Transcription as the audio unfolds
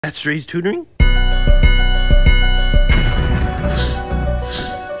That's Stray's tutoring?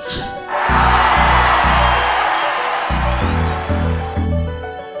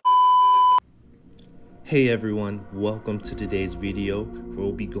 Hey everyone, welcome to today's video where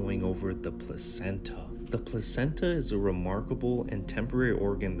we'll be going over the placenta. The placenta is a remarkable and temporary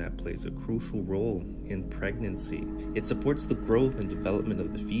organ that plays a crucial role in pregnancy. It supports the growth and development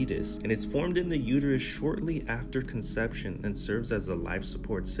of the fetus, and it's formed in the uterus shortly after conception and serves as a life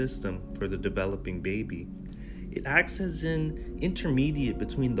support system for the developing baby. It acts as an intermediate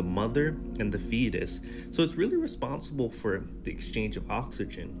between the mother and the fetus, so it's really responsible for the exchange of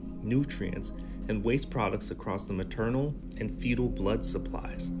oxygen, nutrients, and waste products across the maternal and fetal blood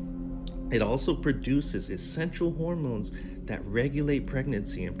supplies. It also produces essential hormones that regulate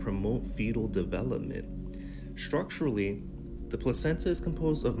pregnancy and promote fetal development. Structurally, the placenta is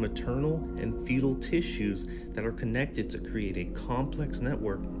composed of maternal and fetal tissues that are connected to create a complex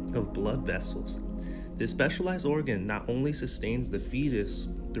network of blood vessels. This specialized organ not only sustains the fetus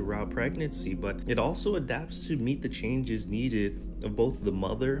throughout pregnancy, but it also adapts to meet the changes needed of both the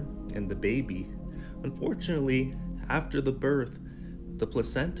mother and the baby. Unfortunately, after the birth, the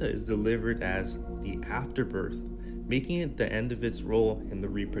placenta is delivered as the afterbirth, making it the end of its role in the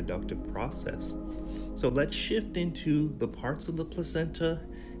reproductive process. So let's shift into the parts of the placenta,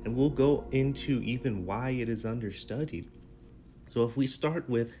 and we'll go into even why it is understudied. So if we start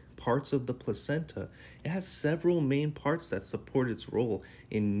with parts of the placenta, it has several main parts that support its role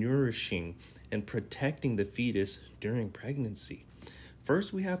in nourishing and protecting the fetus during pregnancy.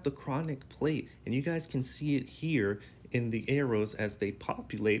 First, we have the chronic plate, and you guys can see it here in the arrows as they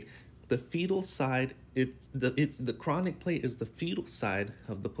populate. The fetal side, the chronic plate is the fetal side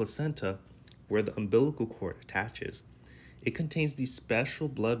of the placenta where the umbilical cord attaches. It contains these special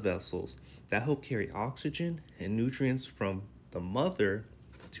blood vessels that help carry oxygen and nutrients from the mother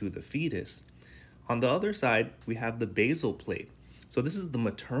to the fetus. On the other side, we have the basal plate. So this is the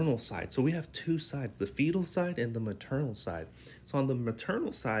maternal side. So we have two sides, the fetal side and the maternal side. So on the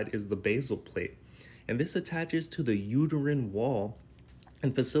maternal side is the basal plate, and this attaches to the uterine wall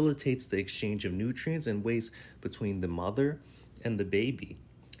and facilitates the exchange of nutrients and waste between the mother and the baby.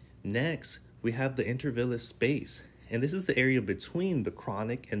 Next, we have the intervillous space, and this is the area between the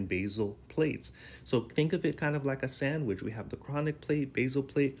chronic and basal plates. So think of it kind of like a sandwich. We have the chronic plate, basal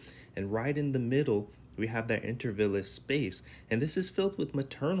plate, and right in the middle, we have that intervillous space, and this is filled with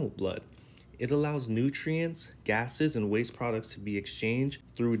maternal blood. It allows nutrients, gases, and waste products to be exchanged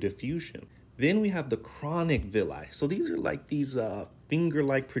through diffusion. Then we have the chronic villi. So these are like these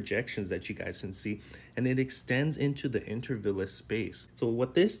finger-like projections that you guys can see, and it extends into the intervillous space. So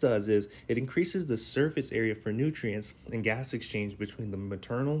what this does is it increases the surface area for nutrients and gas exchange between the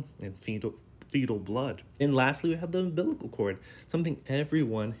maternal and fetal blood. And lastly, we have the umbilical cord, something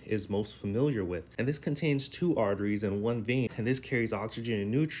everyone is most familiar with. And this contains two arteries and one vein, and this carries oxygen and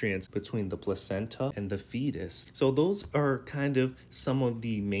nutrients between the placenta and the fetus. So those are kind of some of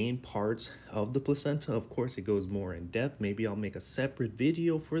the main parts of the placenta. Of course, it goes more in depth. Maybe I'll make a separate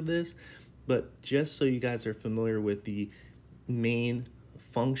video for this, but just so you guys are familiar with the main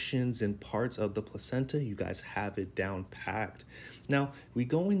functions and parts of the placenta, you guys have it down packed. Now we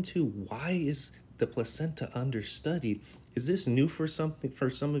go into why is the placenta understudied. Is this new for some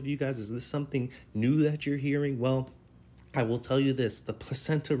of you guys? Is this something new that you're hearing? Well, I will tell you this, the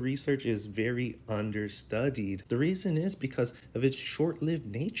placenta research is very understudied. The reason is because of its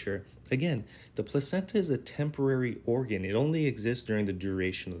short-lived nature. Again, the placenta is a temporary organ. It only exists during the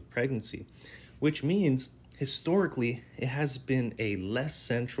duration of pregnancy, which means historically, it has been a less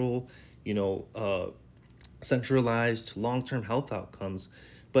centralized long-term health outcomes,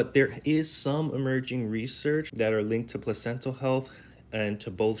 but there is some emerging research that are linked to placental health and to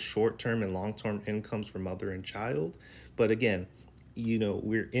both short-term and long-term incomes for mother and child. But again,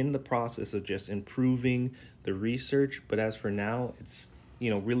 we're in the process of just improving the research, but as for now, it's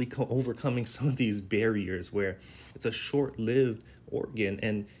really overcoming some of these barriers where it's a short-lived organ,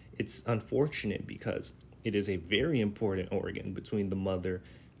 and it's unfortunate because it is a very important organ between the mother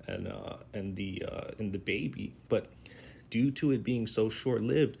and the baby. But due to it being so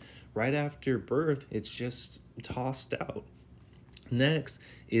short-lived, right after birth, it's just tossed out. Next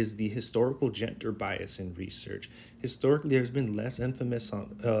is the historical gender bias in research. Historically, there's been less emphasis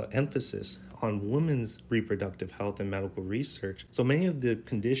on women's reproductive health and medical research. So many of the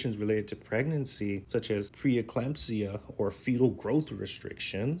conditions related to pregnancy, such as preeclampsia or fetal growth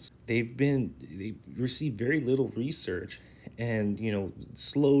restrictions, they've received very little research and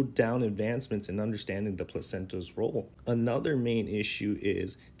slowed down advancements in understanding the placenta's role. Another main issue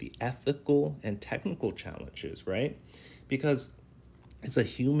is the ethical and technical challenges, right? Because it's a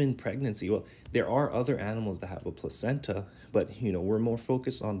human pregnancy. Well, there are other animals that have a placenta, but we're more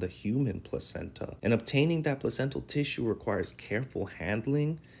focused on the human placenta. And obtaining that placental tissue requires careful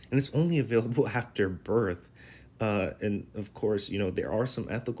handling, and it's only available after birth. And of course, there are some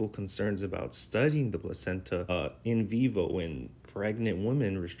ethical concerns about studying the placenta in vivo in pregnant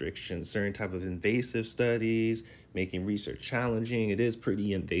women, restrictions, certain type of invasive studies, making research challenging. It is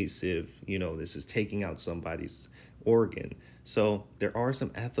pretty invasive. This is taking out somebody's organ. So there are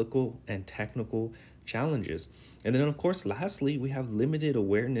some ethical and technical challenges. And then, of course, lastly, we have limited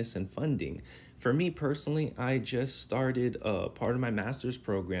awareness and funding. For me personally, I just started part of my master's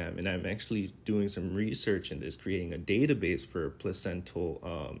program, and I'm actually doing some research in this, creating a database for placental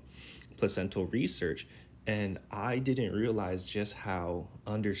research. And I didn't realize just how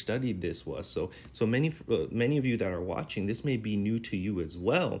understudied this was. So many of you that are watching, this may be new to you as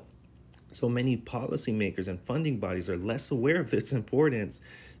well. So many policymakers and funding bodies are less aware of its importance.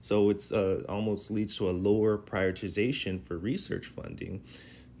 So it's almost leads to a lower prioritization for research funding.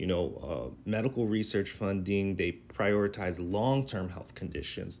 Medical research funding, they prioritize long-term health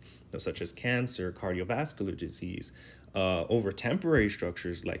conditions, such as cancer, cardiovascular disease, over temporary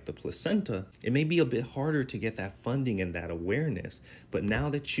structures like the placenta. It may be a bit harder to get that funding and that awareness. But now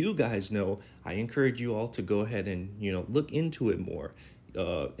that you guys know, I encourage you all to go ahead and, look into it more.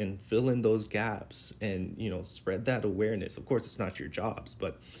 And fill in those gaps and, spread that awareness. Of course, it's not your jobs,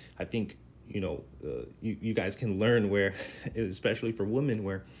 but I think, you guys can learn where, especially for women,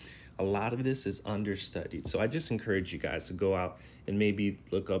 where a lot of this is understudied. So I just encourage you guys to go out and maybe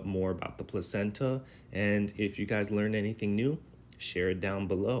look up more about the placenta. And if you guys learn anything new, share it down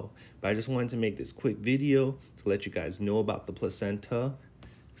below. But I just wanted to make this quick video to let you guys know about the placenta,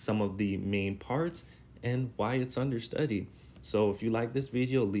 some of the main parts, and why it's understudied. So if you like this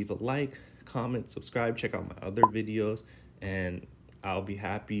video, leave a like, comment, subscribe, check out my other videos, and I'll be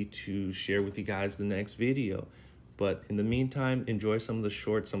happy to share with you guys the next video. But in the meantime, enjoy some of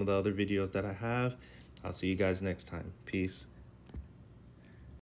the other videos that I have. I'll see you guys next time. Peace.